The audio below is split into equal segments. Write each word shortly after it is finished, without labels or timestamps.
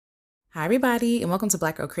Hi, everybody, and welcome to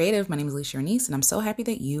Black Girl Creative. My name is Alicia Renice, and I'm so happy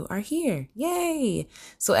that you are here. Yay!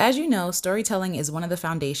 So as you know, storytelling is one of the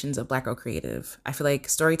foundations of Black Girl Creative. I feel like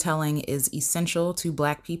storytelling is essential to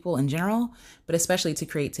Black people in general, but especially to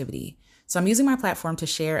creativity. So I'm using my platform to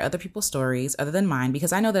share other people's stories other than mine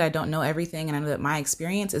because I know that I don't know everything and I know that my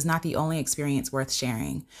experience is not the only experience worth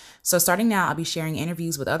sharing. So starting now, I'll be sharing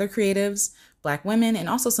interviews with other creatives, Black women, and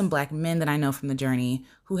also some Black men that I know from the journey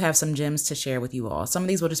who have some gems to share with you all. Some of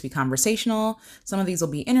these will just be conversational, some of these will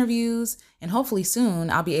be interviews, and hopefully soon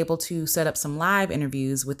I'll be able to set up some live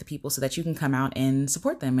interviews with the people so that you can come out and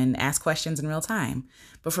support them and ask questions in real time.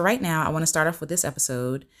 But for right now, I want to start off with this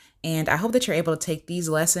episode, and I hope that you're able to take these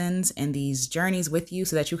lessons and these journeys with you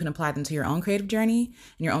so that you can apply them to your own creative journey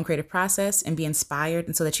and your own creative process and be inspired,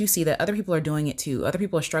 and so that you see that other people are doing it too. Other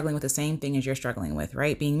people are struggling with the same thing as you're struggling with,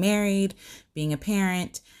 right? Being married, being a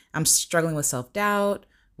parent. I'm struggling with self-doubt,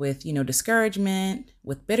 with, discouragement,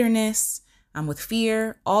 with bitterness, with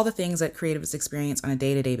fear, all the things that creatives experience on a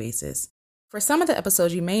day-to-day basis. For some of the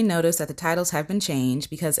episodes, you may notice that the titles have been changed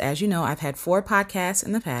because, as you know, I've had 4 podcasts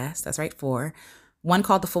in the past. That's right, 4. One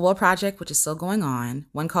called The Football Project, which is still going on.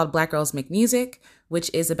 One called Black Girls Make Music,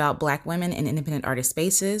 which is about Black women in independent artist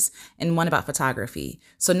spaces. And one about photography.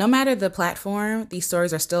 So no matter the platform, these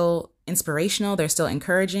stories are still inspirational. They're still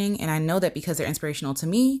encouraging. And I know that because they're inspirational to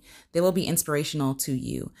me, they will be inspirational to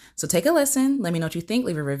you. So take a listen. Let me know what you think.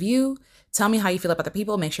 Leave a review. Tell me how you feel about the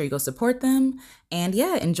people. Make sure you go support them. And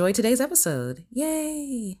yeah, enjoy today's episode.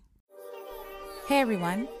 Yay! Hey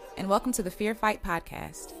everyone, and welcome to the Fear Fight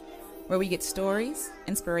Podcast, where we get stories,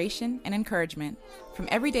 inspiration, and encouragement from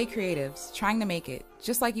everyday creatives trying to make it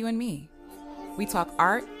just like you and me. We talk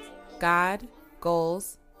art, God,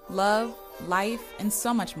 goals, love, life, and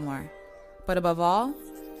so much more. But above all,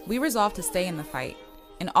 we resolve to stay in the fight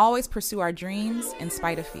and always pursue our dreams in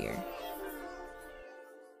spite of fear.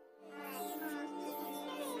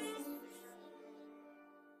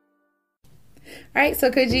 All right,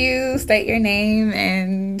 so could you state your name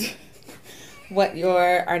and what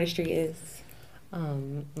your artistry is?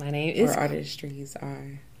 My name is... Or artistries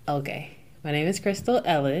are. Okay. My name is Crystal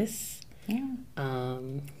Ellis. Yeah.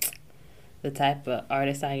 The type of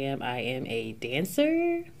artist I am a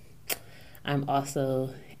dancer. I'm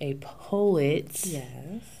also a poet.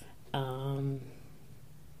 Yes. And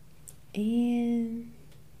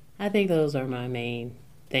I think those are my main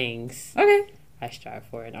things. Okay. I strive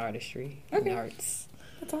for in artistry Okay. and arts.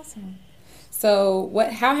 That's awesome. So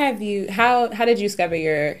how did you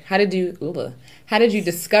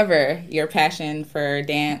discover your passion for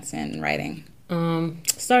dance and writing?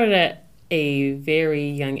 Started at a very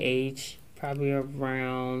young age, probably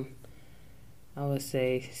around, I would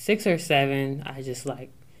say 6 or 7. I just like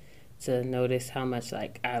to notice how much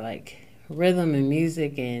I like rhythm and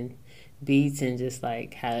music and beats and just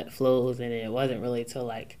like how it flows. And it wasn't really till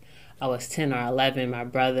I was 10 or 11. My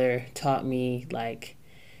brother taught me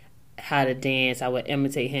how to dance. I would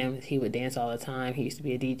imitate him. He would dance all the time. He used to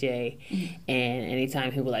be a DJ. Mm-hmm. And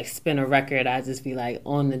anytime he would spin a record, I'd just be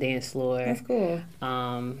on the dance floor. That's cool.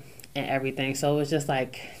 And everything. So it was just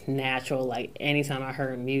natural. Anytime I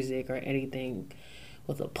heard music or anything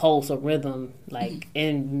with a pulse or rhythm,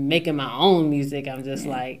 and making my own music, I'm just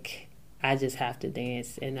I just have to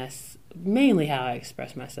dance. And that's mainly how I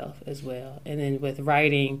express myself as well. And then with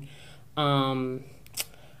writing,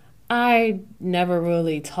 I never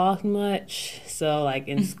really talked much. So,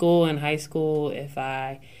 in school and high school, if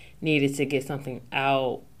I needed to get something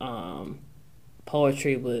out,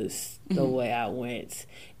 poetry was the way I went.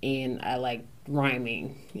 And I like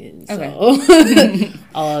rhyming. And so,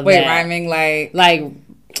 all of that. Rhyming I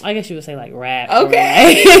guess you would say rap.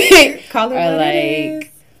 Okay. Call it what it is.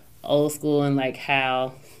 Old school and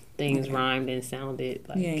how things rhymed and sounded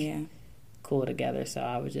cool together. So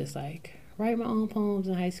I was just write my own poems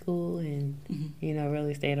in high school and,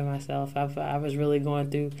 really stay to myself. If I was really going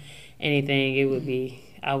through anything, it would be,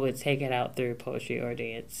 I would take it out through poetry or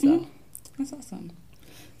dance. So that's awesome.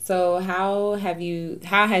 So how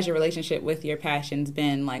has your relationship with your passions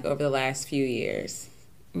been over the last few years?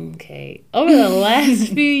 Okay. Over the last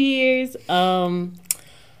few years,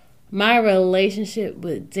 my relationship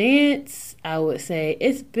with dance, I would say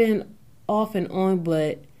it's been off and on,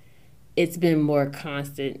 but it's been more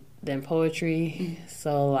constant than poetry.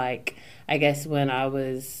 So I guess when I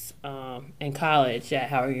was in college at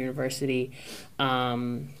Howard University,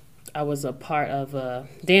 I was a part of a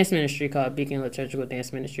dance ministry called Beacon Liturgical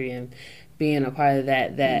Dance Ministry, and being a part of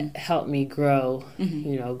that helped me grow.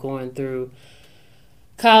 Going through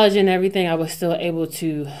college and everything, I was still able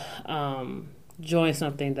to join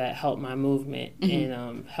something that helped my movement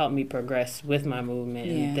and helped me progress with my movement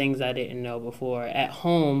and things I didn't know before. At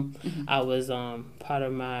home, I was part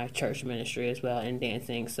of my church ministry as well in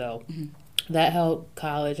dancing, so that helped.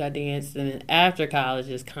 College, I danced, and then after college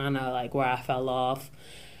is kind of like where I fell off,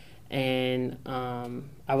 and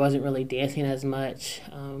I wasn't really dancing as much.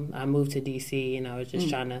 I moved to DC, and I was just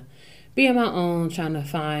trying to be on my own, trying to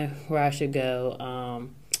find where I should go.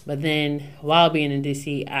 But then while being in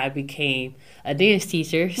DC, I became a dance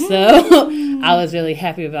teacher. So I was really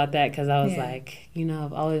happy about that because I was like,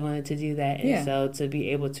 I've always wanted to do that. And so to be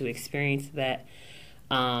able to experience that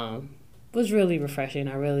was really refreshing.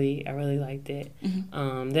 I really liked it.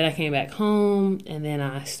 Then I came back home, and then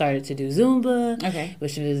I started to do Zumba,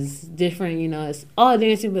 which was different. It's all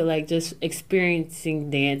dancing, but like just experiencing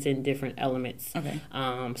dance in different elements.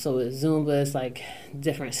 So with Zumba, it's like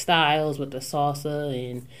different styles with the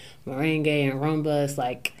salsa and merengue and rumba. It's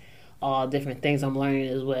like all different things I'm learning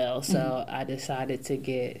as well. So I decided to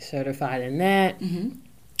get certified in that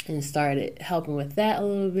and started helping with that a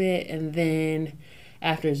little bit. And then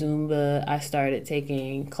after Zumba, I started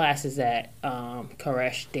taking classes at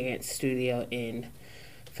Koresh Dance Studio in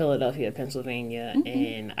Philadelphia, Pennsylvania,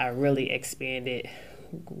 and I really expanded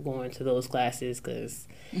going to those classes because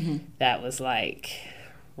that was like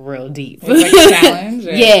real deep. It was like a challenge?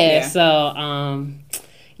 So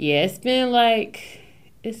it's been like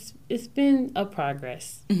it's been a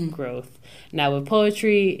progress, growth. Now with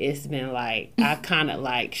poetry, it's been like I kind of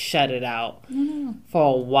like shut it out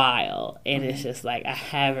for a while, and it's just like I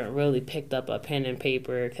haven't really picked up a pen and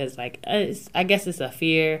paper because like I guess it's a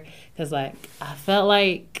fear because like I felt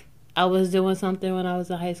like I was doing something when I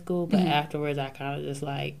was in high school, but afterwards I kind of just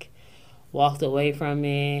like walked away from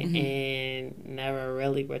it and never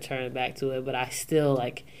really returned back to it. But I still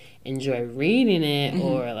like enjoy reading it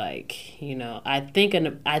or like I think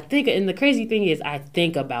and the crazy thing is I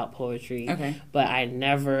think about poetry but I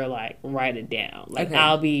never like write it down. Like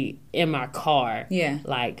I'll be in my car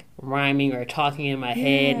like rhyming or talking in my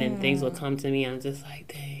head and things will come to me. I'm just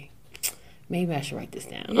like, dang, maybe I should write this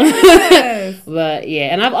down. But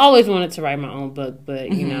and I've always wanted to write my own book,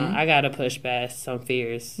 but I gotta push past some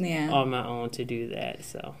fears on my own to do that.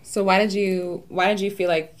 So why did you feel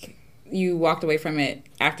like you walked away from it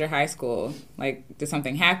after high school? Like, did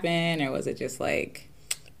something happen, or was it just like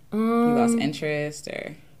you lost interest,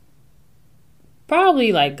 or?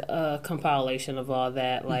 Probably like a compilation of all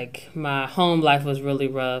that. Like my home life was really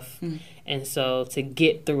rough, and so to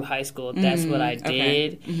get through high school, that's what I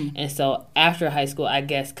did. And so after high school, I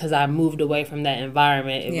guess because I moved away from that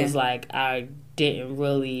environment, it was like I didn't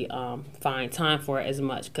really find time for it as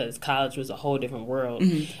much because college was a whole different world,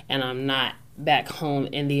 and I'm not back home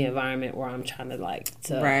in the environment where I'm trying to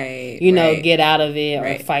get out of it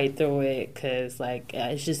or fight through it because like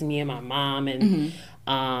it's just me and my mom and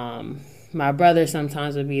my brother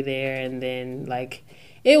sometimes would be there, and then like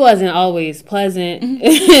it wasn't always pleasant.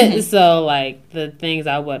 So like the things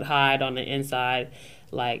I would hide on the inside,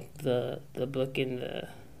 like the book and the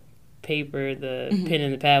paper, the pen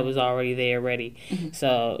and the pad was already there ready.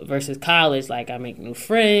 So versus college, like I make new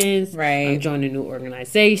friends, I'm joining new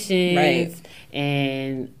organizations,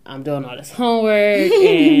 and I'm doing all this homework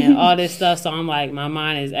and all this stuff. So I'm like, my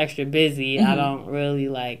mind is extra busy. I don't really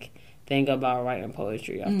like think about writing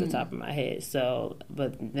poetry off the top of my head. So,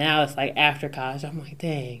 but now it's like after college, I'm like,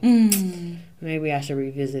 dang, maybe I should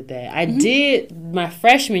revisit that. I did, my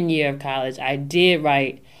freshman year of college, I did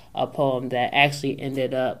write a poem that actually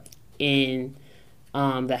ended up in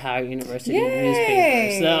the Howard University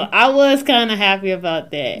newspaper. So I was kind of happy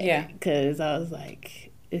about that. Because I was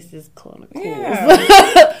like, this is kind of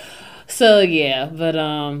cool. So, but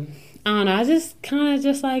I don't know. I just kind of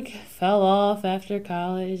just like fell off after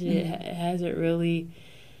college. It hasn't really.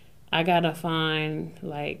 I gotta find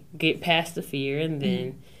get past the fear and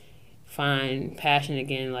then find passion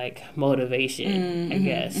again, like motivation. I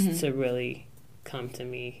guess to really come to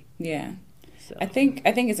me. Yeah, so. I think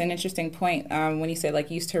it's an interesting point when you say you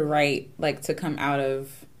used to write to come out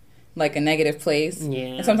of a negative place.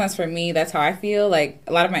 And sometimes for me, that's how I feel. A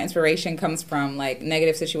lot of my inspiration comes from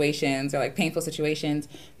negative situations or painful situations.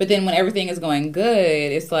 But then when everything is going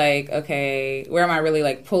good, it's okay, where am I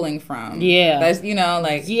really pulling from? That's the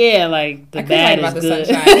I bad about is the good.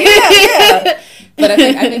 Sunshine. But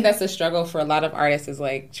I think that's the struggle for a lot of artists is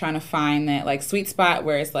trying to find that sweet spot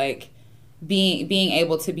where it's being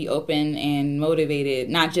able to be open and motivated,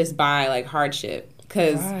 not just by hardship.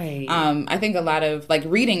 Because I think a lot of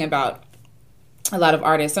reading about a lot of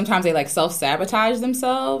artists, sometimes they self-sabotage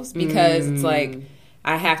themselves because it's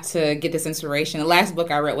I have to get this inspiration. The last book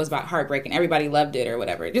I read was about heartbreak and everybody loved it or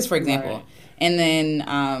whatever, just for example. And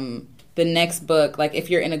then the next book, like if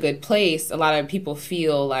you're in a good place, a lot of people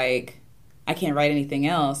feel like I can't write anything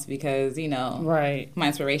else because, you know, right, my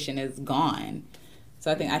inspiration is gone.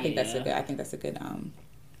 So I think that's a good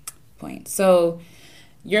point. So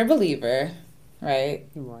you're a believer, right?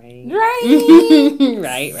 right, Right.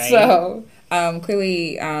 right. So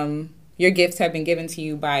clearly your gifts have been given to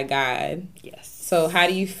you by God. Yes. So how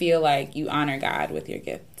do you feel like you honor God with your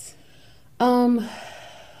gifts? How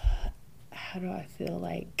do I feel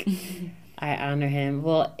like I honor him?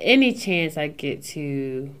 Well, any chance I get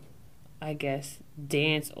to, I guess,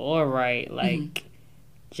 dance or write, like,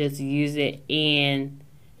 just use it, and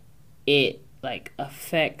it, like,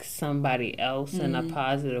 affects somebody else in a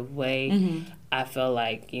positive way. I feel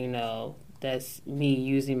like, you know, that's me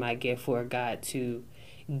using my gift for God to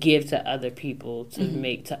give to other people,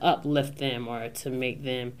 to uplift them, or to make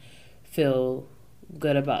them feel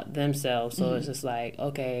good about themselves. So it's just like,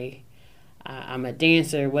 okay, I'm a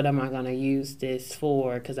dancer. What am I going to use this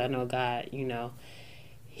for? Because I know God, you know,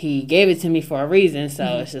 he gave it to me for a reason.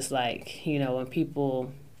 So it's just like, you know, when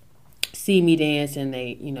people see me dance and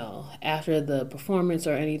they, you know, after the performance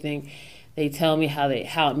or anything, they tell me how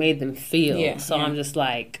it made them feel. Yeah, so I'm just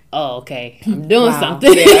like, oh, okay, I'm doing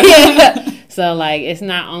something. Yeah. So, like, it's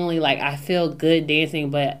not only, like, I feel good dancing,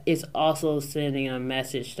 but it's also sending a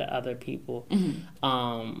message to other people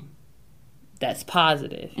that's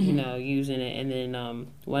positive, you know, using it. And then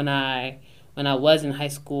when I was in high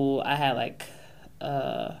school, I had, like,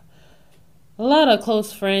 a lot of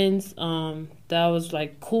close friends that I was,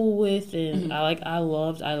 like, cool with, and I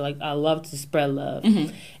loved to spread love.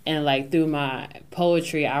 And, like, through my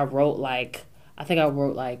poetry, I wrote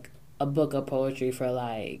a book of poetry for,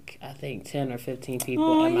 like, I think 10 or 15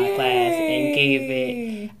 people in my class, and gave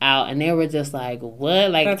it out, and they were just like, what?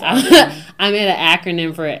 Like, awesome. I made an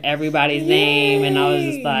acronym for everybody's name, and I was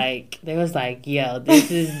just like, they was like, yo, this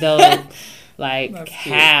is dope. Like,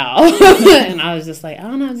 how? And I was just like, I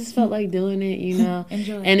don't know, I just felt like doing it, you know.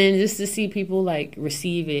 Enjoy. And then just to see people, like,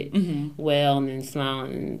 receive it well, and then smile,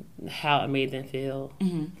 and how it made them feel,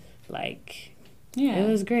 like, yeah, it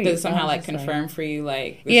was great. Did it somehow, like, confirm for you,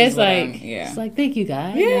 like, this is it's like, thank you,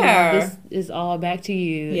 God. Yeah. This is all back to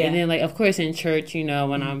you. Yeah. And then, like, of course, in church, you know,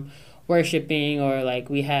 when I'm worshiping, or, like,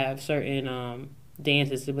 we have certain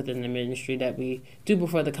dances within the ministry that we do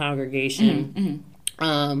before the congregation.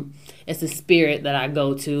 It's a spirit that I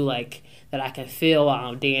go to, like, that I can feel while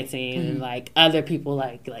I'm dancing, and, like, other people,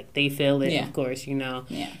 like they feel it, of course, you know.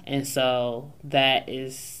 Yeah. And so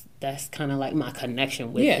that's kind of like my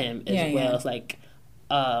connection with him as well. It's like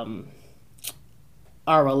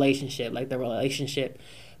our relationship, like the relationship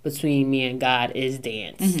between me and God is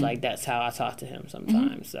dance. Like, that's how I talk to him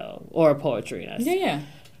sometimes. So, or poetry. That's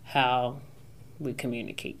how we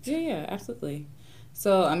communicate. Yeah, absolutely.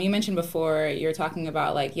 So, you mentioned before, you were talking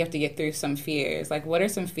about, like, you have to get through some fears. Like, what are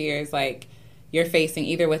some fears, like, you're facing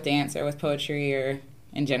either with dance or with poetry or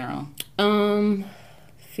in general?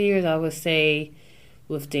 Fears, I would say,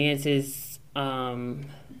 with dance is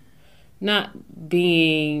not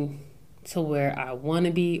being to where I want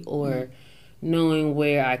to be, or knowing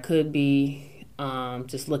where I could be,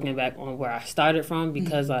 just looking back on where I started from,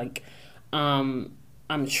 because, like, I'm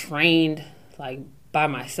trained, like, by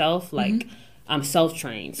myself, like, I'm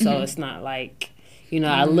self-trained, so it's not like, you know,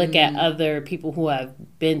 I look at other people who have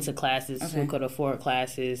been to classes, who could afford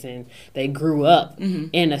classes, and they grew up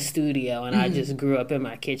in a studio, and I just grew up in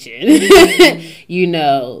my kitchen, you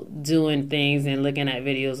know, doing things and looking at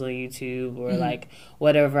videos on YouTube, or, like,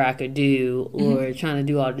 whatever I could do, or trying to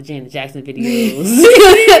do all the Janet Jackson videos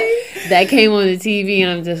that came on the TV,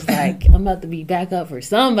 and I'm just like, I'm about to be back up for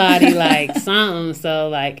somebody, like, something. So,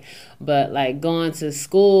 like, but, like, going to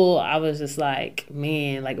school, I was just like,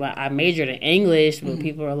 man, like, I majored in English, but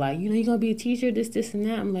people are like, you know, you're going to be a teacher, this, and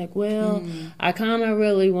that. I'm like, well, I kind of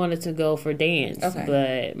really wanted to go for dance,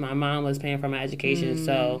 but my mom was paying for my education,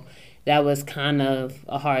 so that was kind of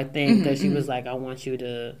a hard thing, because she was like, I want you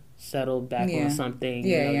to settle back on something,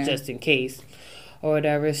 you know, just in case, or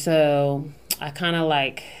whatever. So I kind of,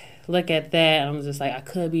 like, look at that, I'm just like, I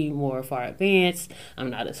could be more far advanced.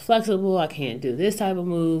 I'm not as flexible. I can't do this type of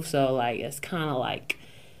move. So, like, it's kind of like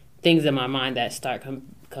things in my mind that start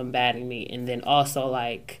combating me. And then also,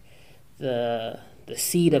 like, the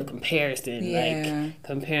seed of comparison, like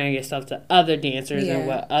comparing yourself to other dancers and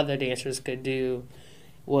what other dancers could do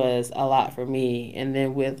was a lot for me. And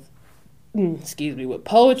then with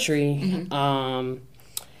poetry,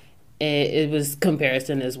 it was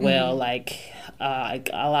comparison as well. Like, like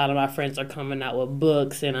a lot of my friends are coming out with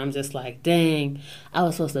books, and I'm just like, dang, I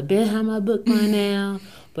was supposed to be have my book by now.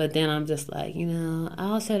 But then I'm just like,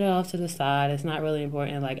 I'll set it off to the side. It's not really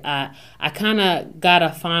important. Like, I kind of got to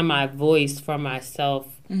find my voice for myself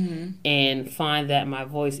and find that my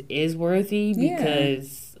voice is worthy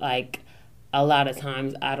because, like, a lot of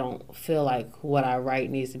times I don't feel like what I write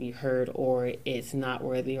needs to be heard or it's not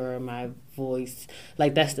worthy or my voice,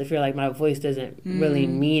 like, that's the fear. Like, my voice doesn't really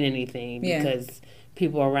mean anything because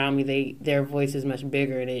people around me, their voice is much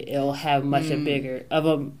bigger and it'll have a much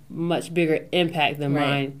bigger impact than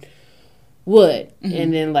mine would.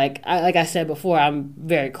 And then like I said before, I'm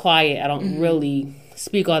very quiet. I don't really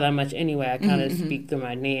speak all that much anyway. I kind of speak through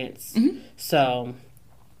my dance. So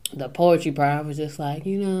the poetry part, I was just like,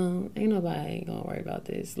 ain't nobody gonna worry about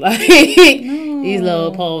this. Like these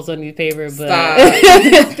little poems on these paper,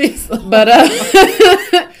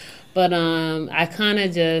 but I kind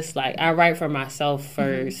of just, like, I write for myself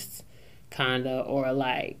first, kind of, or,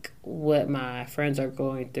 like, what my friends are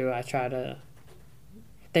going through. I try to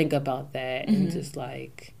think about that and just,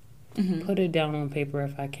 like, put it down on paper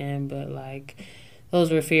if I can. But, like, those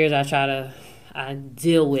were fears I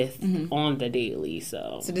deal with on the daily,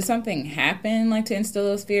 So did something happen, like, to instill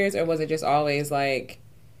those fears, or was it just always, like,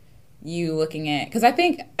 you looking at... Because I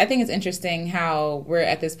think it's interesting how we're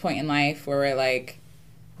at this point in life where we're, like...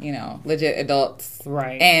 legit adults.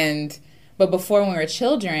 Right. But before, when we were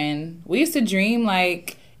children, we used to dream,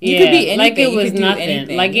 like, you could be anything. Like, it was nothing.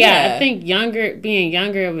 Anything. Like, I think being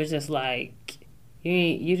younger, it was just, like,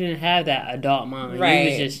 you didn't have that adult mind. Right. You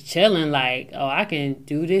was just chilling, like, oh, I can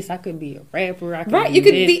do this. I could be a rapper. I can right, do you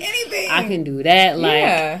could this. be anything. I can do that.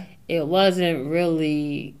 Like, it wasn't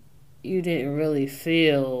really, you didn't really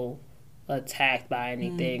feel attacked by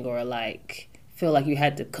anything or, like... feel like you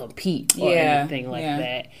had to compete or anything like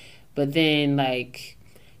that. But then, like,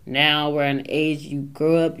 now we're in an age, you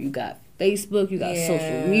grow up, you got Facebook, you got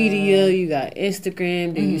social media, you got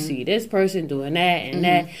Instagram, then you see this person doing that and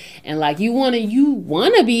that, and, like, you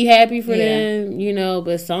wanna be happy for them,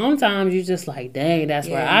 but sometimes you just like, dang, that's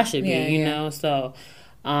where I should be, you know. So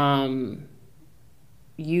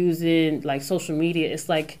using, like, social media, it's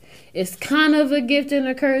like, it's kind of a gift and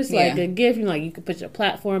a curse. Like, a gift, like, you can put your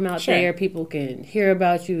platform out there, people can hear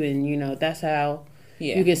about you, and that's how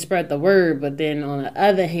you can spread the word. But then on the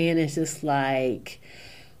other hand, it's just like,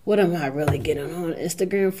 what am I really getting on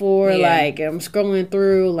Instagram for? Like, I'm scrolling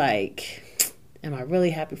through, like, am I really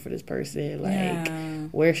happy for this person? Like,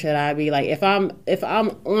 where should I be? Like, if I'm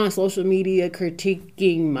on social media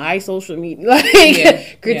critiquing my social media,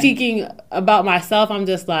 like, critiquing about myself, I'm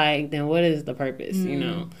just like, then what is the purpose,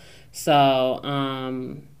 So,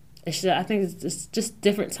 I think it's just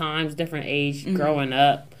different times, different age, growing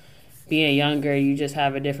up, being younger, you just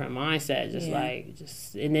have a different mindset,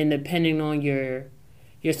 and then depending on your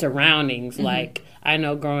surroundings, like, I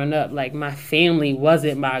know growing up, like, my family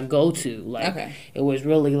wasn't my go-to. Like, it was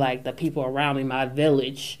really, like, the people around me, my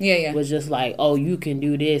village, was just like, oh, you can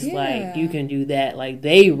do this, like, you can do that. Like,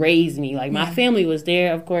 they raised me. Like, my family was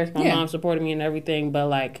there, of course. My mom supported me and everything. But,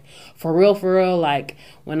 like, for real, like,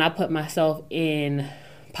 when I put myself in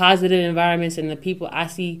positive environments and the people, I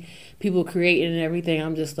see people creating and everything,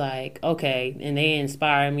 I'm just like, okay. And they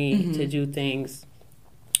inspire me to do things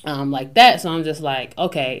like that. So I'm just like,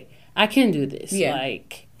 okay, I can do this.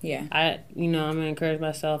 Like, I'm gonna encourage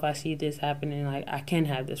myself. I see this happening. Like, I can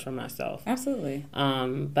have this for myself. Absolutely.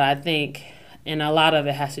 But I think, and a lot of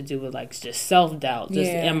it has to do with, like, just self-doubt, just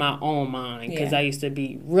in my own mind, because I used to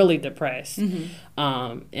be really depressed in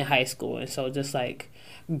high school, and so just, like,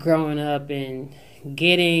 growing up and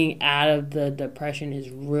getting out of the depression is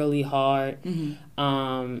really hard.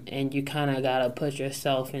 And you kind of gotta put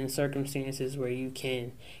yourself in circumstances where you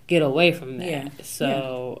can get away from that.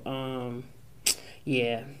 So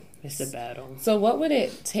it's a battle. So what would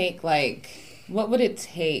it take for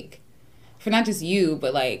not just you,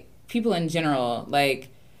 but, like, people in general? Like,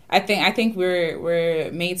 I think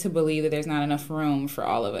we're made to believe that there's not enough room for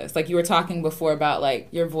all of us. Like, you were talking before about, like,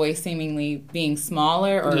 your voice seemingly being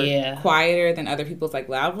smaller or quieter than other people's, like,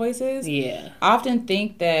 loud voices. I often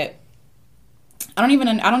think that I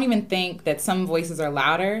don't even think that some voices are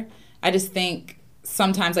louder. I just think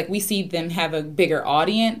sometimes, like, we see them have a bigger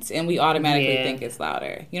audience and we automatically think it's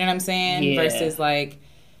louder. You know what I'm saying? Versus, like,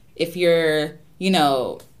 if you're,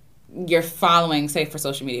 you're following, say, for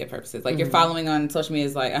social media purposes. Like, you're following on social media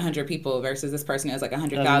is, like, 100 people versus this person has, like,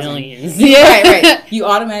 100,000. Millions. Right. You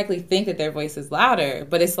automatically think that their voice is louder,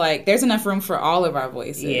 but it's, like, there's enough room for all of our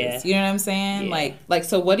voices. You know what I'm saying? Like,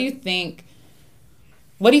 so what do you think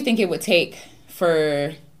it would take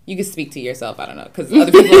for you can speak to yourself. I don't know, because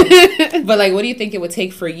other people. But like, what do you think it would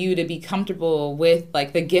take for you to be comfortable with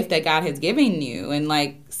like the gift that God has given you, and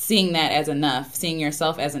like seeing that as enough, seeing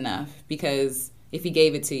yourself as enough? Because if He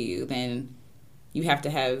gave it to you, then you have to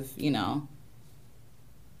have, you know,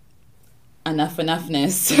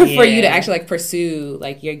 enoughness for you to actually like pursue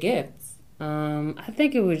like your gifts. I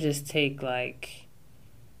think it would just take like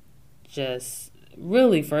just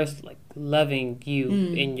really first like loving you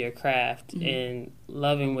in your craft and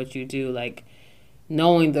loving what you do, like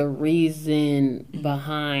knowing the reason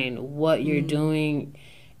behind what you're doing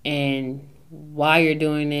and why you're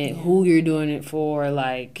doing it, who you're doing it for,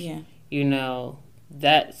 like you know,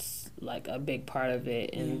 that's like a big part of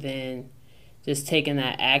it. And then just taking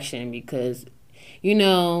that action, because you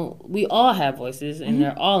know, we all have voices and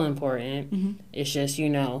they're all important. It's just, you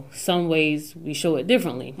know, some ways we show it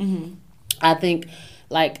differently. I think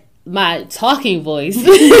like my talking voice,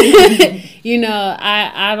 you know,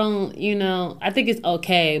 I don't, you know, I think it's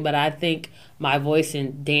okay, but I think my voice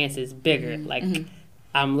in dance is bigger. Like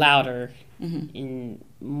I'm louder and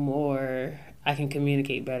more, I can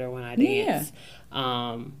communicate better when I dance.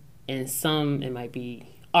 And some, it might be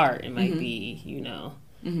art, it might be, you know,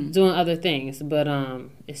 doing other things, but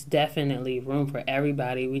it's definitely room for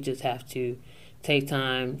everybody. We just have to take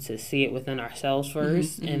time to see it within ourselves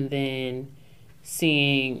first, and then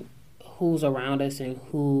seeing who's around us and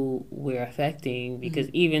who we're affecting, because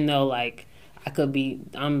even though like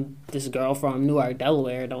I'm this girl from Newark,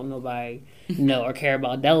 Delaware, don't nobody know or care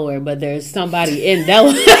about Delaware, but there's somebody in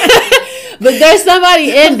Delaware. But there's somebody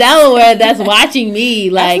in Delaware that's watching me.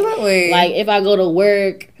 Like, like if I go to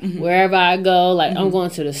work, wherever I go, like I'm going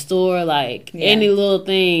to the store, like any little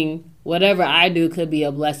thing, whatever I do could be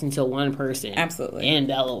a blessing to one person. Absolutely. In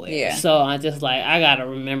Delaware. So I just like, I got to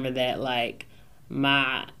remember that like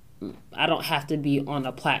I don't have to be on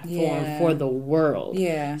a platform for the world.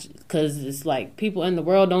 Because it's like people in the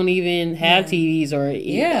world don't even have TVs or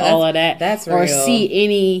all of that. That's or real. See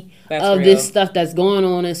any of this stuff that's going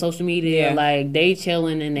on in social media. Like they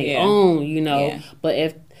chilling in their own, you know. But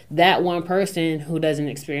if that one person who doesn't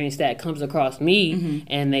experience that comes across me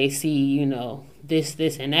and they see, you know, this,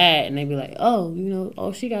 and that, and they be like, oh, you know,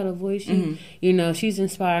 oh, she got a voice. She, you know, she's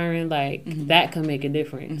inspiring. Like that can make a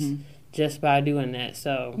difference. Just by doing that.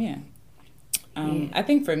 So I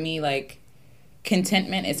think for me, like,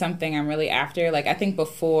 contentment is something I'm really after. Like, I think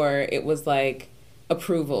before it was like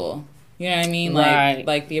approval, you know what I mean?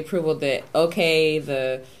 Like the approval that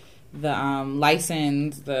the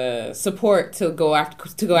license, the support to go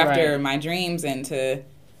after my dreams and to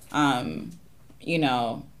you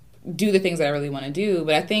know, do the things that I really want to do.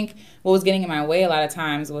 But I think what was getting in my way a lot of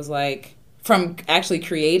times was like from actually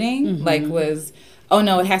creating, like was, oh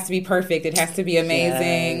no, it has to be perfect. It has to be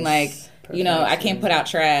amazing. Like, you know, I can't put out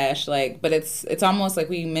trash. Like, but it's almost like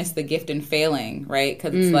we miss the gift in failing, right?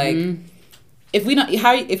 Because it's like,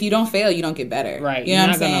 if you don't fail, you don't get better. Right. You know You're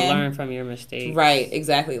what I'm saying? not going to learn from your mistakes. Right.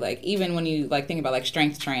 Exactly. Like even when you like think about like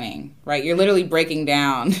strength training, right? You're literally breaking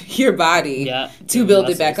down your body to build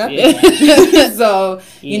it back up again. So,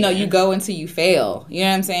 you know, you go until you fail. You know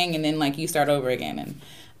what I'm saying? And then like you start over again. And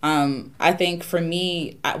I think for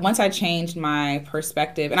me, once I changed my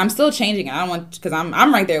perspective, and I'm still changing it. I don't want, because I'm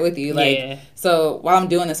right there with you. Like, so while I'm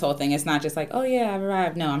doing this whole thing, it's not just like, oh yeah, I've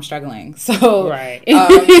arrived. No, I'm struggling. So,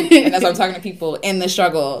 and that's why I'm talking to people in the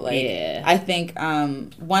struggle. Like, I think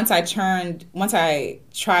once I tried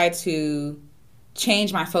to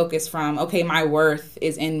change my focus from, okay, my worth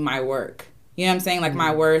is in my work. You know what I'm saying? Like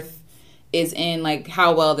my worth is in like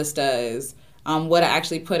how well this does. What I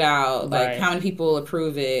actually put out, like how many people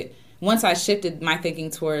approve it. Once I shifted my thinking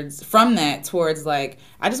towards like,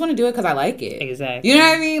 I just want to do it because I like it. Exactly. You know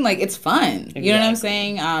what I mean? Like, it's fun. Exactly. You know what I'm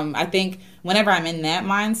saying? I think whenever I'm in that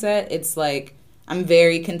mindset, it's like I'm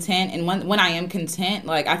very content. And when I am content,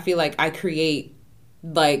 like I feel like I create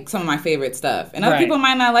like some of my favorite stuff. And other people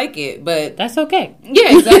might not like it, but that's okay.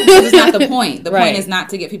 Yeah, exactly. It's not the point. The point is not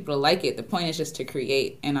to get people to like it. The point is just to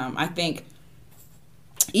create. And I think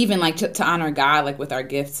even like to honor God, like with our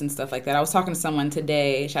gifts and stuff like that. I was talking to someone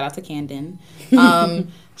today, shout out to Camden.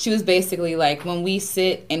 She was basically like, when we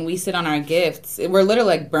sit on our gifts, we're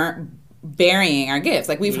literally like burying our gifts.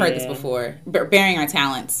 Like we've heard this before, burying our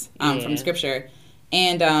talents from scripture.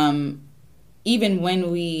 And even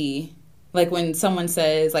when someone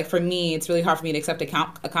says, like for me, it's really hard for me to accept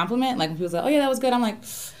a compliment. Like when people say, oh yeah, that was good. I'm like,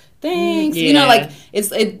 thanks. You know, like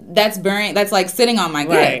that's burning. That's like sitting on my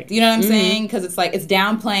gift. You know what I'm saying? Because it's like it's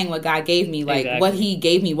downplaying what God gave me. Like what He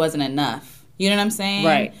gave me wasn't enough. You know what I'm saying?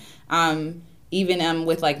 Right. Even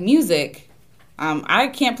with like music, I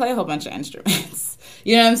can't play a whole bunch of instruments.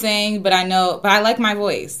 You know what I'm saying? But I like my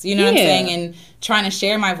voice. You know what I'm saying? And trying to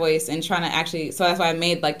share my voice and trying to actually, so that's why I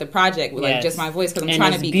made like the project with like just my voice, because I'm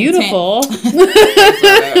trying to be beautiful. Content.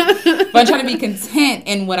 But I'm trying to be content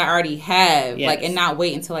in what I already have, like, and not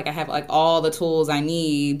wait until like I have like all the tools I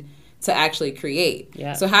need to actually create.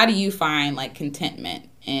 Yeah. So how do you find like contentment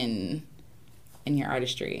in your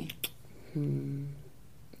artistry?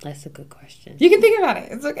 That's a good question. You can think about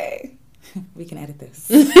it. It's okay. We can edit this.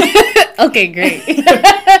 Okay, great.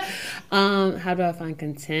 How do I find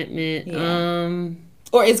contentment? Yeah.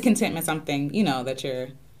 Or is contentment something, you know, that you're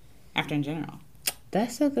after in general?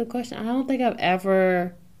 That's a good question. I don't think I've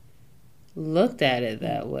ever looked at it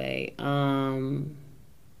that way.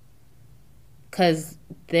 'Cause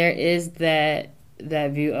there is that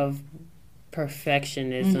view of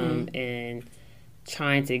perfectionism and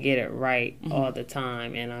trying to get it right all the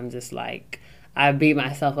time, and I'm just like, I beat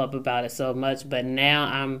myself up about it so much, but now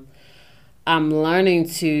I'm learning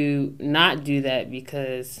to not do that,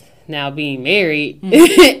 because now being married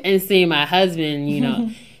and seeing my husband, you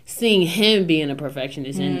know, seeing him being a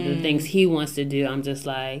perfectionist and the things he wants to do, I'm just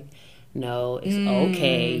like, no, it's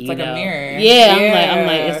okay. It's like a mirror. Yeah, I'm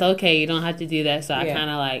like, it's okay. You don't have to do that. So I kind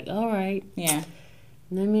of like, all right. Yeah.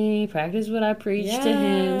 Let me practice what I preach to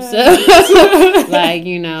him. So, like,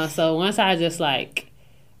 you know, so once I just like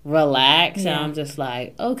relax and I'm just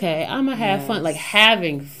like, okay, I'm gonna have fun, like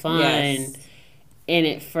having fun in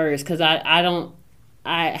it first, because I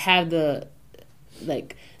have the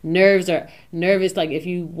like nerves are nervous. Like if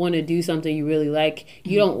you want to do something you really like,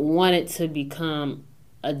 you don't want it to become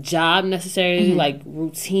a job necessarily, like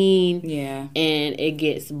routine, and it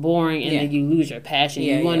gets boring, and then you lose your passion.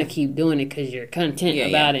 You want to keep doing it because you're content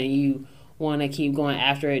about it, and you want to keep going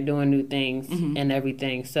after it, doing new things and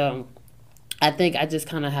everything. So I think I just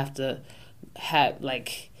kind of have to have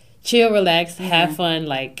like chill, relax, have fun.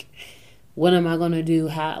 Like, what am I gonna do?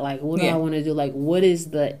 How, like, what do I want to do? Like, what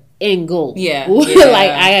is the end goal?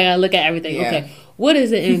 Like, I gotta look at everything. Okay, what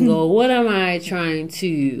is the end goal? What am I trying to,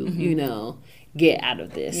 you know, get out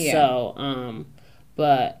of this? So,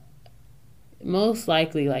 but most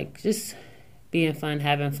likely, like, just being fun,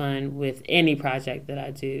 having fun with any project that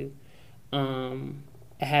I do.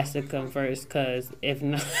 It has to come first, because if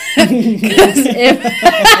not,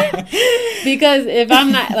 because if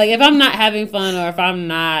I'm not having fun, or if I'm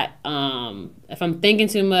not, if I'm thinking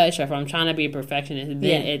too much, or if I'm trying to be a perfectionist,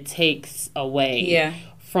 then it takes away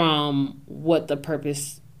from what the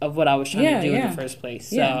purpose of what I was trying to do in the first place.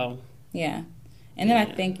 So and then I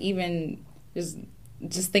think even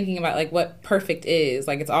just thinking about like what perfect is,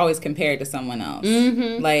 like it's always compared to someone else.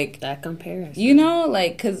 Like that comparison, you know,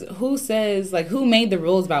 like, because who says, like, who made the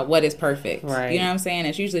rules about what is perfect? Right. You know what I'm saying?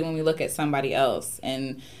 It's usually when we look at somebody else.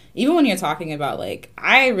 And even when you're talking about, like,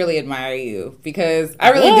 I really admire you, because I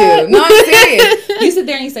really do. No, I'm serious. You sit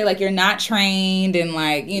there and you say, like, you're not trained, and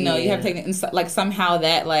like, you know, you have taken, like, somehow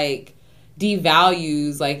that like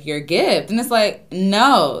devalues like your gift, and it's like,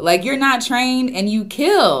 no, like, you're not trained and you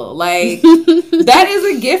kill, like that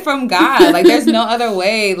is a gift from God. Like, there's no other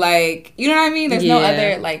way, like, you know what I mean? There's no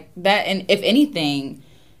other, like, that. And if anything,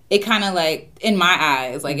 it kind of, like, in my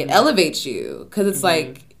eyes, like, it elevates you, because it's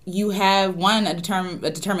like you have a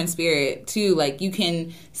determined spirit. Two, like, you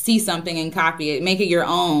can see something and copy it, make it your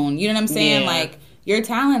own, you know what I'm saying? Like, you're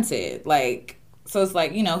talented, like. So it's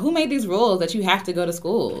like, you know, who made these rules that you have to go to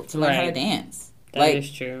school to learn how to dance? That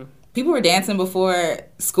is true. People were dancing before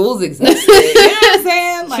schools existed. You know what I'm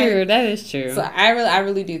saying? Like, true, that is true. So I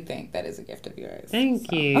really do think that is a gift of yours.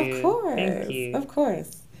 Thank you. Of course. Thank you. Of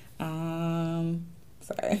course.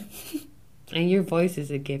 Sorry. And your voice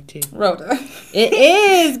is a gift too. Rhoda. It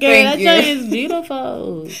is, girl. That song is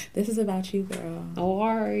beautiful. This is about you, girl. All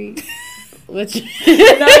right.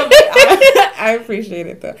 I appreciate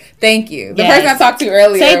it though. Thank you. The person I talked to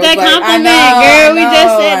earlier. Take that compliment, girl. We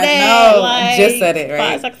just said that. I just said it,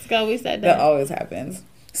 right? 5 seconds ago, we said that. That always happens.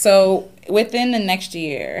 So within the next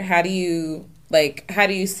year, how do you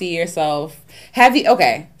see yourself? Have you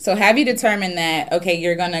determined that, okay,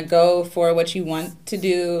 you're gonna go for what you want to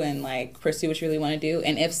do and like pursue what you really want to do?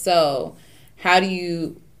 And if so, how do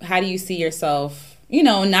you see yourself, you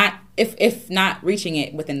know, not if not reaching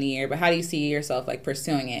it within the year, but how do you see yourself like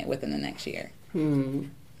pursuing it within the next year?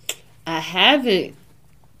 I haven't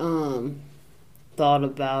thought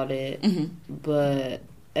about it, but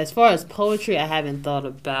as far as poetry, I haven't thought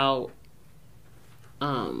about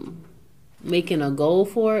making a goal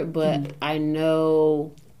for it, but I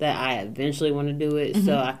know that I eventually want to do it,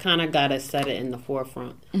 so I kind of gotta set it in the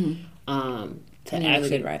forefront. To and you're actually, a really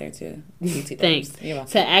good writer too. Thanks.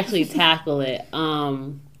 To actually tackle it.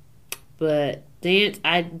 But dance,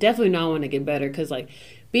 I definitely know I want to get better, because like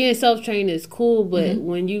being self-trained is cool, but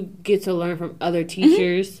when you get to learn from other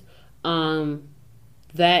teachers,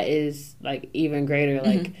 that is like even greater,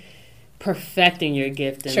 like perfecting your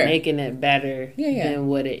gift and making it better than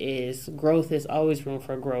what it is. Growth is always room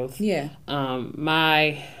for growth. Yeah.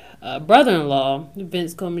 My brother-in-law,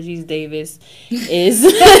 Vince Comagees Davis, is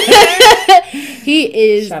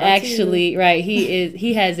he is actually right.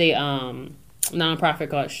 He has a nonprofit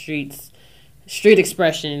called Street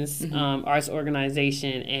Expressions Arts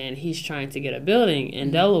Organization, and he's trying to get a building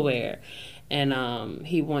in Delaware. And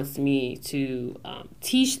he wants me to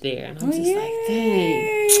teach there. And I'm just like,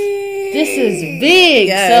 dang, this is big.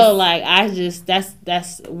 Yes. So, like,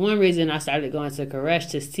 that's one reason I started going to Koresh,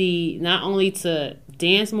 to see, not only to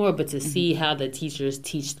dance more, but to see how the teachers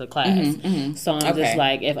teach the class. So I'm just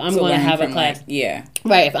like, if I'm going to have a class. Like,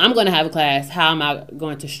 right, if I'm going to have a class, how am I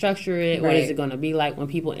going to structure it? What is it going to be like when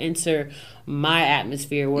people enter my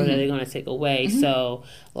atmosphere? What are they going to take away? So,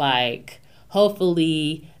 like,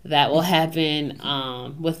 hopefully that will happen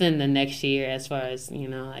within the next year, as far as, you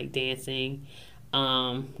know, like dancing,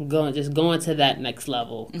 going to that next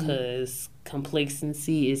level, because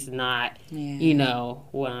complacency is not, you know,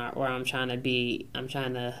 where I'm trying to be. I'm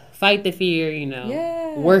trying to fight the fear, you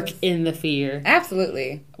know, work in the fear.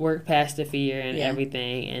 Absolutely. Work past the fear and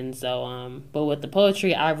everything. And so, but with the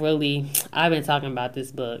poetry, I've been talking about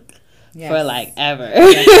this book for like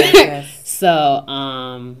ever. So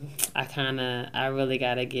I really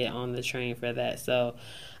gotta get on the train for that. So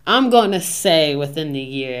I'm gonna say within the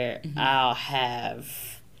year I'll have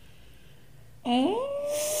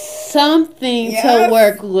something to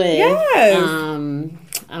work with.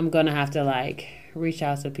 I'm gonna have to like reach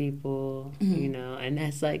out to people, you know, and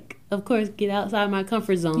that's like, of course, get outside my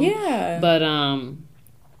comfort zone. But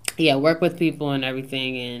work with people and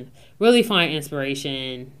everything, and really find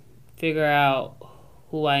inspiration, figure out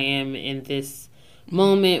who I am in this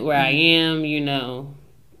moment where I am, you know,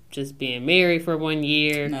 just being married for 1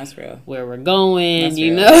 year. That's real. Where we're going, that's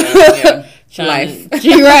you real. know. Life.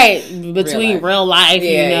 Right. Between real life,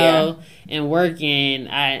 you know, and working,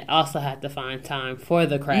 I also have to find time for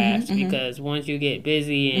the craft, because once you get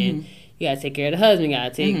busy and you got to take care of the husband, you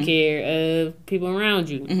got to take care of people around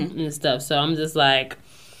you and stuff. So I'm just like,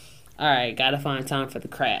 all right, got to find time for the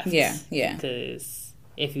craft. Yeah. Because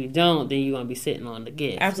if you don't, then you're going to be sitting on the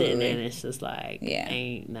gift. Absolutely. And then it's just like,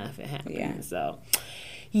 ain't nothing happening. So,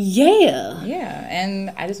 yeah.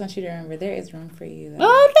 And I just want you to remember, there is room for you, though.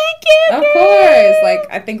 Oh, thank you. Of course. Like,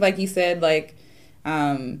 I think, like you said, like,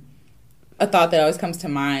 a thought that always comes to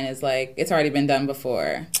mind is, like, it's already been done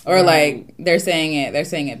before. Or, like, they're saying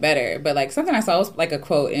it better. But, like, something I saw was, like, a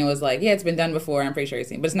quote, and it was like, yeah, it's been done before, I'm pretty sure you've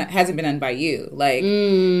seen, but hasn't been done by you. Like,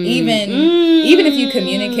 even if you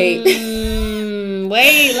communicate...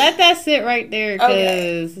 Wait, let that sit right there,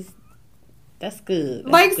 because that's good.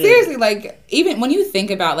 Like, seriously, like, even when you think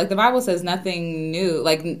about, like, the Bible says nothing new,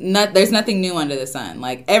 like, there's nothing new under the sun.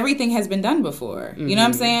 Like, everything has been done before. You know what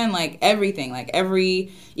I'm saying? Like, everything. Like,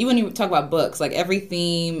 even when you talk about books, like, every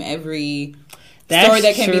theme, every story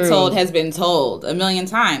that can be told has been told 1,000,000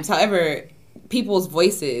 times. However, people's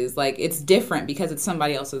voices, like, it's different because it's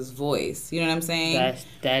somebody else's voice. You know what I'm saying?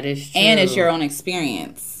 That is true. And it's your own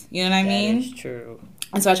experience. You know what I mean? That is true.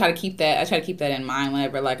 And so I try to keep that in mind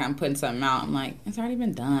whenever, like, I'm putting something out. I'm like, it's already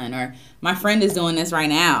been done, or my friend is doing this right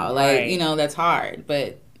now. Like, you know, that's hard,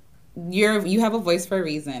 but you have a voice for a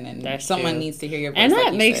reason, and that's someone true. Needs to hear your voice. And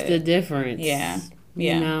that makes the difference. Yeah.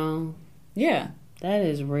 You know. Yeah. That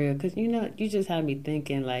is real, because, you know, you just had me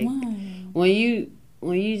thinking, like, when you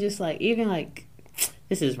just, like, even, like,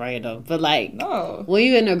 this is random, but, like, when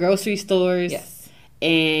you in the grocery stores,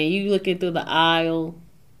 and you looking through the aisle.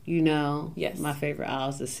 You know, my favorite aisle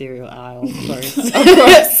is the cereal aisle, of course. Of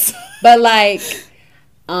course. But, like,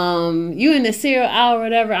 you in the cereal aisle or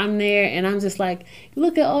whatever, I'm there, and I'm just like,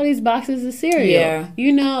 look at all these boxes of cereal. Yeah.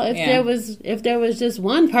 You know, if there was just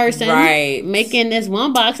one person making this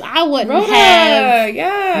one box, I wouldn't have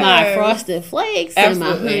my Frosted Flakes and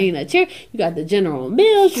my Honey Nut Cheerios. You got the General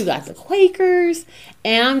Mills, you got the Quakers,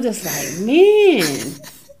 and I'm just like, man,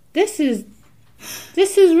 this is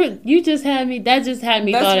you just had me. That just had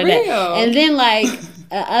me thought of that. And then, like,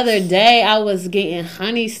 the other day, I was getting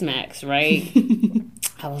Honey Smacks, right?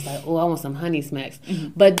 I was like, oh, I want some Honey Smacks.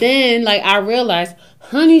 But then, like, I realized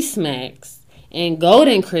Honey Smacks and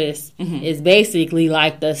Golden Crisp is basically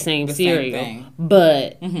like the same cereal, same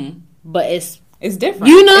but it's different.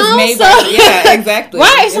 You know, it's made by, exactly.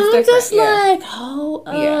 Right. So I'm just like, hold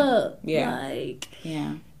up, like,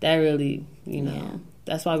 that really, you know. Yeah.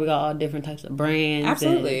 That's why we got all different types of brands.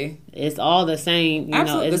 Absolutely. It's all the same. You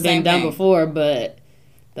know, it's been done before, but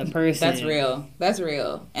the person. That's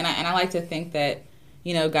real. And I like to think that,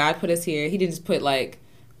 God put us here. He didn't just put like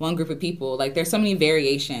one group of people. Like there's so many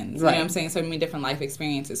variations. Right. You know what I'm saying? So many different life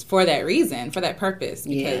experiences for that reason, for that purpose.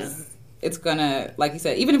 Because it's gonna, like you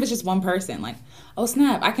said, even if it's just one person, like, oh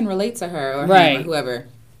snap, I can relate to her or him or whoever.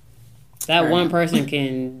 That one person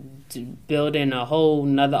can build in a whole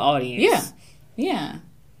nother audience. Yeah.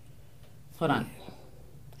 Hold on.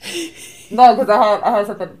 No, because I had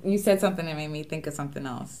something. You said something that made me think of something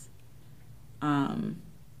else.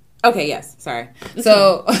 Okay, yes. Sorry.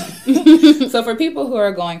 So, so for people who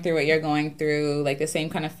are going through what you're going through, like the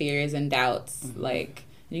same kind of fears and doubts, like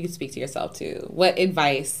you can speak to yourself too. What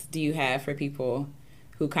advice do you have for people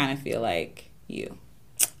who kind of feel like you?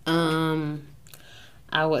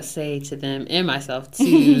 I would say to them and myself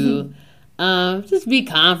to just be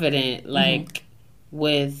confident, like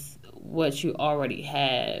with what you already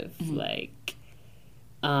have. Like,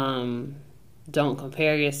 don't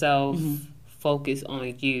compare yourself. Focus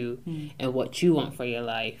on you and what you want for your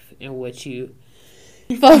life and what you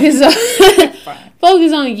focus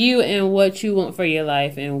on you and what you want for your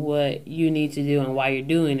life and what you need to do and why you're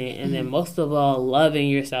doing it. And then most of all, loving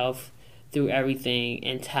yourself through everything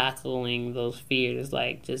and tackling those fears,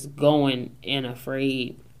 like just going in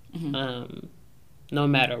afraid, no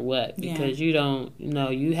matter what, because you don't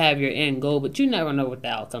know, you have your end goal, but you never know what the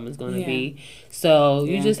outcome is going to be. So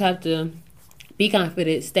you just have to be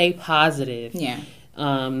confident, stay positive.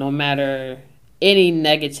 No matter any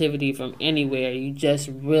negativity from anywhere, you just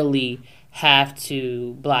really have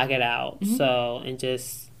to block it out. So, and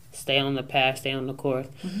just stay on the path, stay on the course.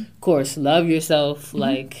 Course, love yourself.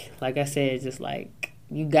 Like I said, just like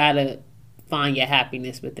you gotta find your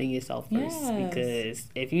happiness within yourself first. Because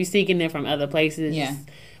if you're seeking it from other places,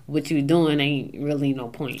 what you doing ain't really no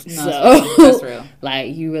point. No, so that's real.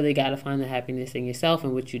 Like you really gotta find the happiness in yourself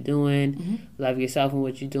and what you're doing. Love yourself and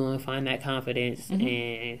what you're doing. Find that confidence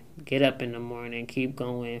and get up in the morning, keep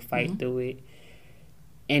going, fight through it.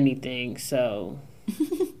 Anything. So do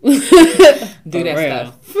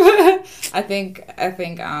that stuff. I think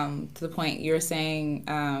to the point you were saying,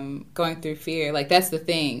 going through fear, like that's the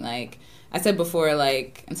thing. Like I said before,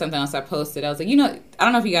 like in something else I posted, I was like, I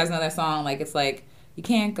don't know if you guys know that song, like it's like you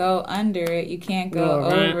can't go under it, you can't go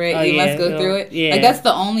over it, you must go through it. Like that's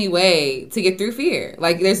the only way to get through fear.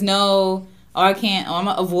 Like there's no I can't, I'm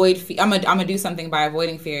gonna avoid fear. I'm gonna do something by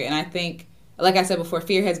avoiding fear. And I think, like I said before,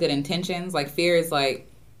 fear has good intentions. Like fear is like,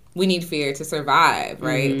 we need fear to survive,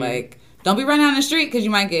 right? Like, don't be running down the street because you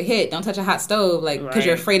might get hit. Don't touch a hot stove, like, because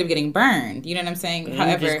you're afraid of getting burned. You know what I'm saying?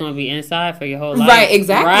 You're just going to be inside for your whole life. Right,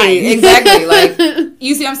 exactly. Exactly. Like,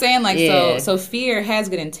 you see what I'm saying? Like, so fear has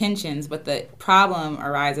good intentions, but the problem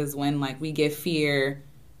arises when, like, we give fear,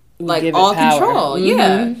 like, all control.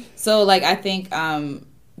 Yeah. So, like, I think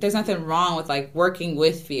there's nothing wrong with, like, working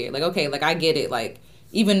with fear. Like, okay, like, I get it. Like,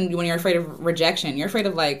 even when you're afraid of rejection, you're afraid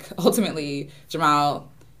of, like, ultimately, Jamal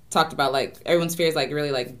talked about, like, everyone's fear is, like,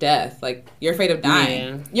 really, like, death. Like, you're afraid of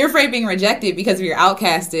dying. Yeah. You're afraid of being rejected because if you're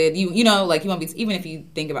outcasted, you know, like, you won't be, even if you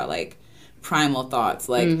think about, like, primal thoughts,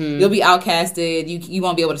 like, you'll be outcasted, you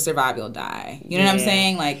won't be able to survive, you'll die. You know what I'm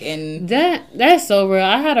saying? Like, and that's so real.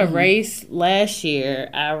 I had a race last year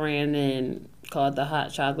I ran in called the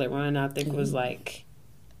Hot Chocolate Run. I think it was, like,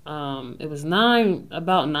 it was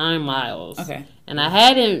about 9 miles. Okay. And I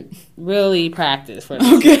hadn't really practiced for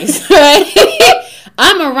this race, right?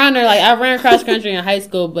 I'm a runner. Like, I ran cross country in high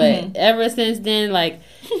school, but ever since then, like,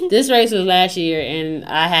 this race was last year, and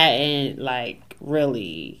I hadn't, like,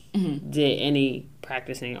 really did any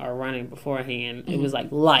practicing or running beforehand. It was,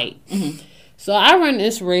 like, light. So I run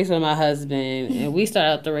this race with my husband, and we start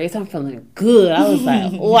out the race. I'm feeling good. I was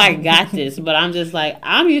like, oh, I got this. But I'm just like,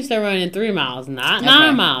 I'm used to running 3 miles, not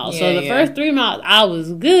 9 miles. So the first 3 miles, I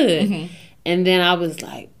was good. And then I was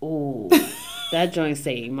like, ooh, that joint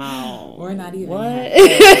say mile. Or not even. What?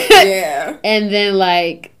 Yeah. And then,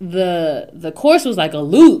 like, the course was like a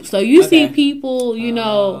loop. So you see people, you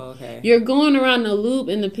know, you're going around the loop,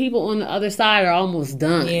 and the people on the other side are almost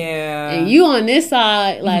done. Yeah. And you on this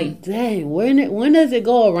side, like, dang, when does it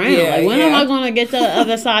go around? Yeah, like, when am I going to get to the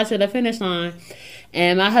other side to the finish line?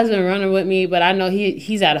 And my husband running with me, but I know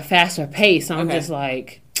he's at a faster pace. So I'm just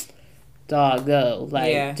like, dog, go.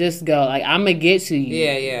 Like, just go. Like, I'm going to get to you.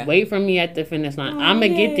 Yeah. Wait for me at the finish line. I'm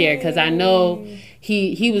going to get there because I know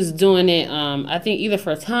he was doing it, I think, either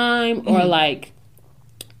for time or, like,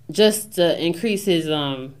 just to increase his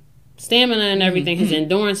stamina and everything, his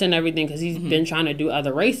endurance and everything, because he's been trying to do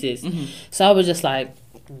other races. So I was just like,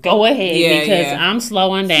 go ahead because I'm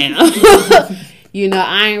slowing down. You know,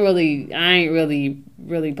 I ain't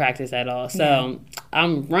really practiced at all. So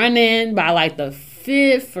I'm running by, like, the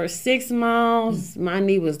fit for 6 miles. My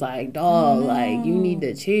knee was like, dog, like, you need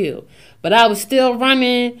to chill. But I was still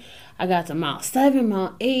running. I got to mile 7,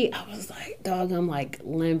 mile 8. I was like, dog, I'm like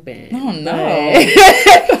limping. Oh, no.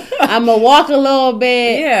 I'm going to walk a little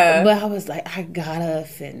bit. Yeah. But I was like, I got to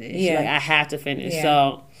finish. Yeah. Like, I have to finish. Yeah.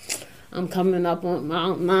 So I'm coming up on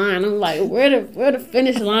Mount 9. I'm like, where the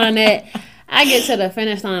finish line at? I get to the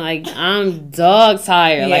finish line, like, I'm dog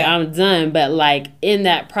tired. Like, I'm done. But, like, in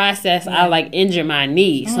that process, I, like, injured my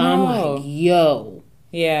knee. So I'm like, yo.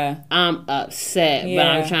 Yeah. I'm upset. But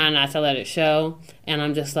I'm trying not to let it show. And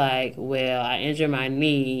I'm just like, well, I injured my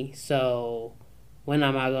knee. So when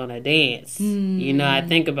am I going to dance? You know, I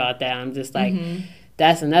think about that. I'm just like,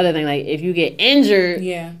 that's another thing. Like, if you get injured,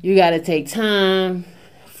 you got to take time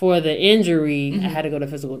for the injury. I had to go to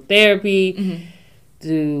physical therapy.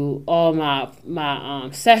 Do all my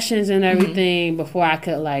sessions and everything before I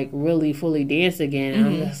could, like, really fully dance again. And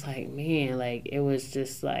I'm just like, man, like, it was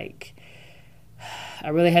just like, I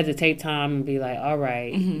really had to take time and be like, all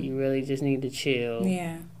right, you really just need to chill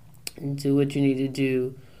and do what you need to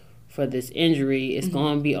do for this injury. It's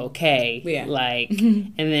going to be okay. Like,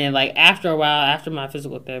 and then, like, after a while, after my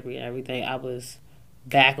physical therapy and everything, I was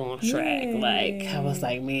back on track. Like, I was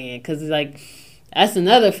like, man, because, like, that's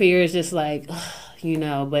another fear. It's just like, you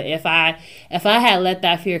know, but if I had let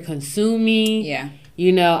that fear consume me,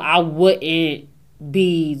 you know, I wouldn't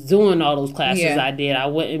be doing all those classes I did. I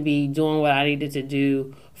wouldn't be doing what I needed to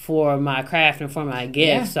do for my craft and for my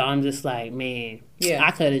gift. So I'm just like, man,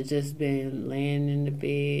 I could have just been laying in the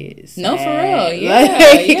bed. Sad. No, for real.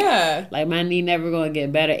 Like, like, my knee never going to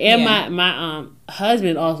get better. And my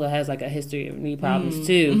husband also has, like, a history of knee problems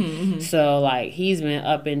too. So, like, he's been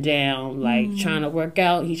up and down, like, trying to work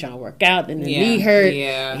out. He's trying to work out, then the knee hurt.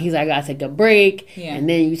 And he's like, I got to take a break. And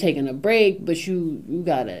then you taking a break, but you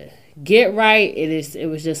got to get right. It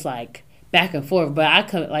was just like back and forth, but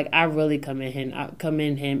I really commend him,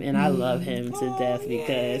 and I love him to death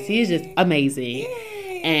because he's just amazing.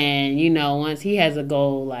 And, you know, once he has a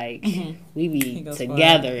goal, like, we be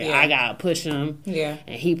together. I gotta push him, and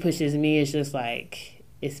he pushes me. It's just like,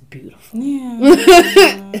 it's beautiful.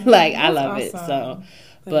 Like, I love it. So,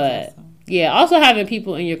 but also having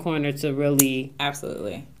people in your corner to really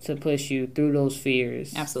to push you through those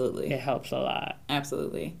fears, it helps a lot.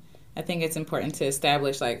 I think it's important to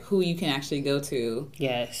establish, like, who you can actually go to.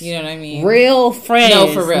 Yes. You know what I mean? Real friends.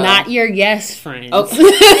 No, for real. Not your yes friends. Oh.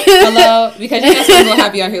 Hello? Because your yes friends will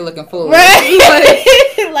have you out here looking foolish.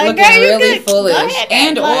 Right. Like, looking really foolish.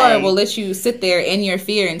 And or will let you sit there in your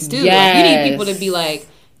fear and stew. Like, you need people to be like,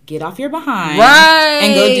 get off your behind. Right.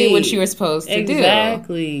 And go do what you were supposed to do.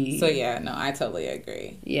 Exactly. So, yeah, no, I totally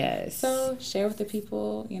agree. Yes. So, share with the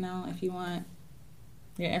people, you know, if you want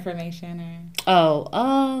your information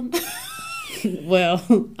or well,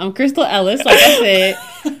 I'm Crystal Ellis, like I said.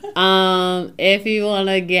 If you want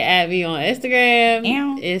to get at me on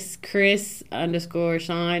Instagram, it's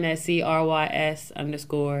Chris_Shine. That's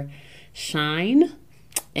CRYS_Shine.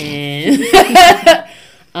 And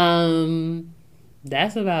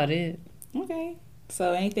that's about it. Okay.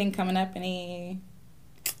 So anything coming up? No,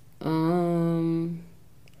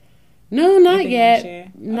 not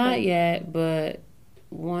yet. Not yet, but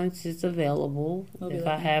once it's available, if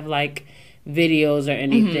I have, like, videos or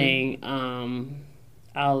anything,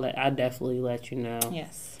 I'll definitely let you know.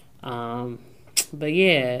 Yes. But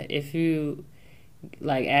yeah, if you,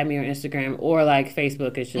 like, add me on Instagram or, like,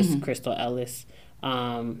 Facebook, it's just Crystal Ellis.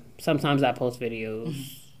 Sometimes I post videos.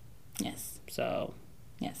 Yes. So.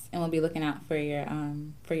 Yes, and we'll be looking out for your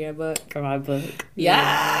book. For my book.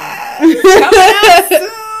 Yeah.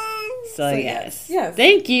 So yes.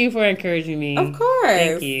 Thank you for encouraging me. Of course.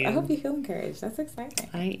 Thank you. I hope you feel encouraged. That's exciting.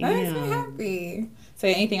 I am. That makes me happy. So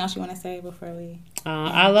anything else you want to say before we?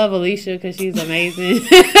 I love Alicia because she's amazing.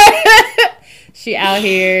 She out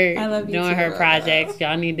here doing her projects.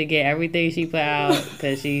 Y'all need to get everything she put out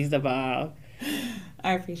because she's the bomb.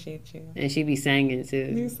 I appreciate you. And she be singing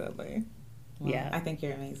too. You're silly. Well, yeah. I think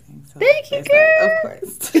you're amazing. So thank you, girl. Of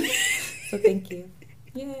course. So thank you.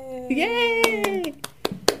 Yay. Yay.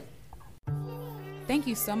 Thank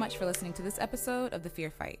you so much for listening to this episode of The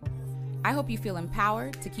Fear Fight. I hope you feel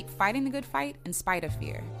empowered to keep fighting the good fight in spite of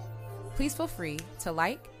fear. Please feel free to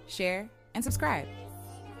like, share, and subscribe.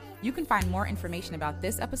 You can find more information about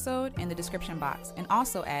this episode in the description box and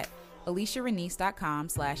also at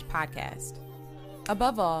aliciarenice.com/podcast.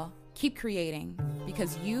 Above all, keep creating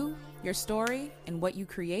because you, your story, and what you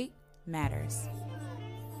create matters.